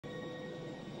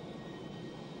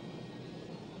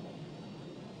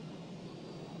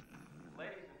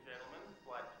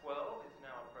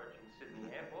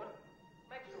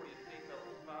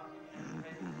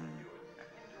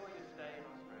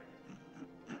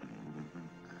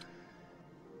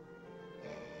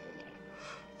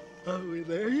Are we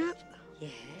there yet?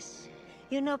 Yes.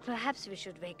 You know, perhaps we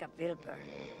should wake up Wilbur.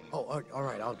 Oh, all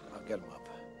right. I'll get him up.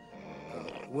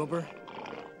 Wilbur?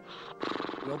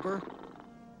 Wilbur?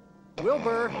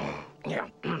 Wilbur? Yeah,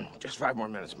 just 5 more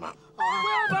minutes, Mom.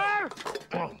 Wilbur!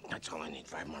 That's all I need,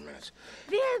 5 more minutes.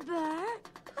 Wilbur,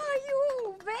 are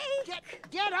you awake?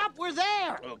 Get up, we're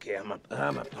there! Okay, I'm up.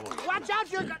 Don't worry. Watch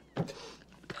out, you're gonna...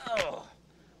 Oh,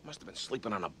 must have been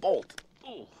sleeping on a bolt.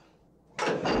 Ooh.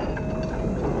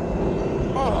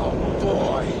 Oh,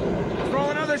 boy. Throw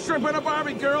another shrimp in a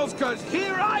Barbie, girls, because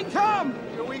here I come!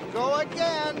 Here we go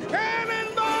again! Cannonball!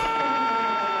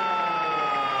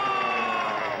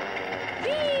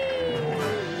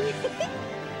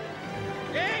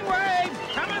 Gangway!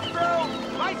 Coming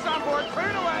through! Lights on board,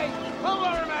 turn away! Pull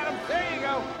over, madam. There you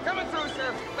go. Coming through,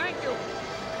 sir. Thank you.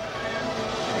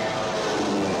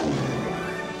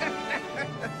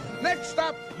 Next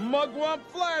stop, Mugwump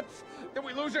Flats. Did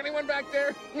we lose anyone back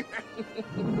there?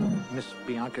 Miss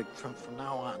Bianca, from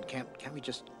now on, can't we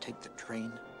just take the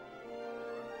train?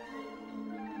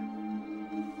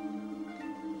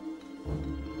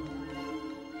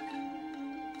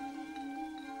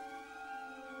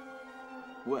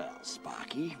 Well,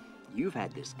 Sparky, you've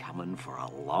had this coming for a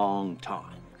long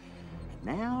time.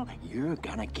 And now you're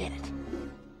gonna get it.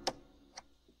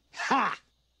 Ha!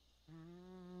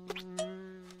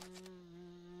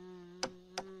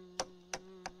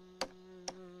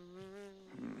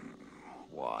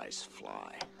 Wise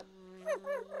fly.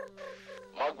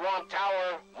 Mugwump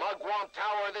Tower,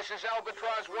 this is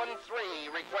Albatross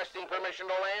 1-3, requesting permission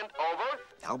to land. Over.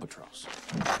 Albatross.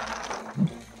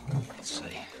 Let's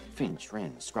see. Finch,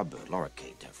 wren, scrubbird,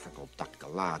 lorikeet, freckled duck,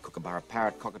 galah, kookaburra,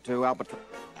 parrot, cockatoo, albatross.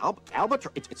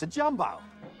 Albatross? It's a jumbo.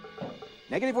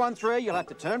 -1-3, you'll have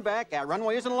to turn back. Our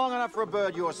runway isn't long enough for a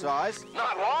bird your size.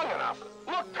 Not long enough.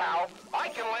 Look, pal, I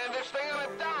can land this thing on a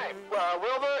dime.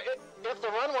 Wilbur, if the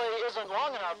runway isn't long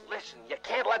enough, listen, you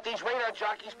can't let these radar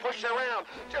jockeys push you around.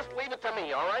 Just leave it to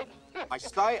me, all right? I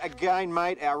say again,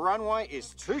 mate, our runway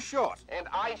is too short. And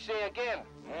I say again,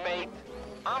 mate,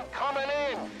 I'm coming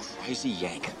in. Crazy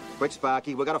yank. Quick,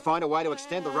 Sparky, we've got to find a way to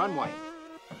extend the runway.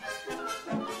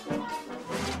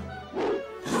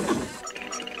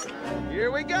 Here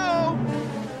we go.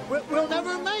 We'll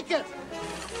never make it!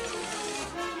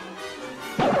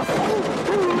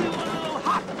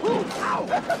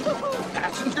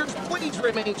 Passengers, please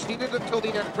remain seated until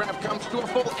the aircraft comes to a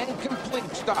full and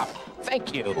complete stop.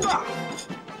 Thank you.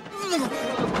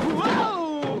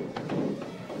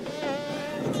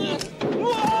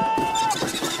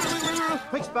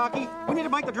 Quick, Sparky, we need to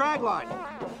make the drag line.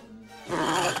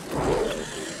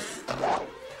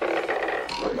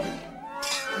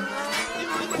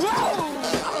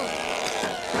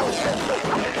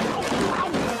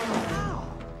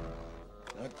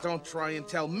 Don't try and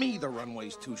tell me the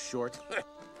runway's too short.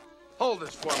 Hold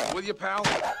this for me, will you, pal?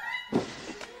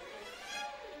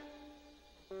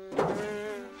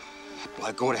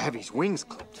 Bloke ought to have his wings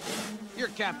clipped. Your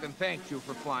captain thanks you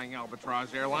for flying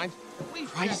Albatross Airlines.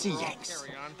 Please Crazy carry yanks.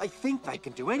 on. They think they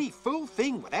can do any fool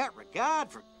thing without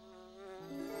regard for...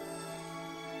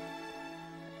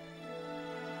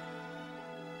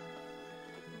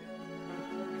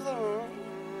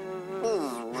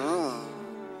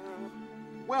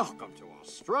 Welcome to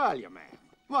Australia, ma'am.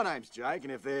 My name's Jake,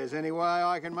 and if there's any way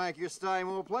I can make your stay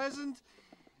more pleasant,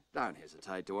 don't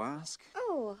hesitate to ask.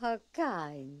 Oh, how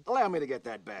kind. Allow me to get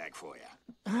that bag for you.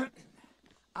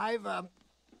 I've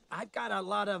got a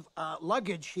lot of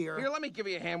luggage here. Here, let me give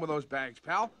you a hand with those bags,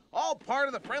 pal. All part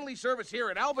of the friendly service here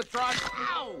at Albatross.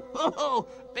 Ow! Oh,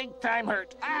 big time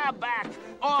hurt. Ah, back.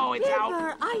 Oh, it's out.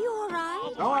 Wilbur, are you all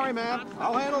right? Don't worry, ma'am.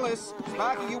 I'll handle this.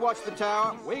 Sparky, you watch the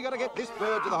tower. We gotta get this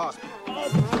bird to the hospital. Oh,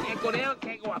 can't go down,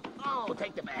 can't go up. Oh,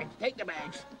 take the bags, take the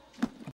bags.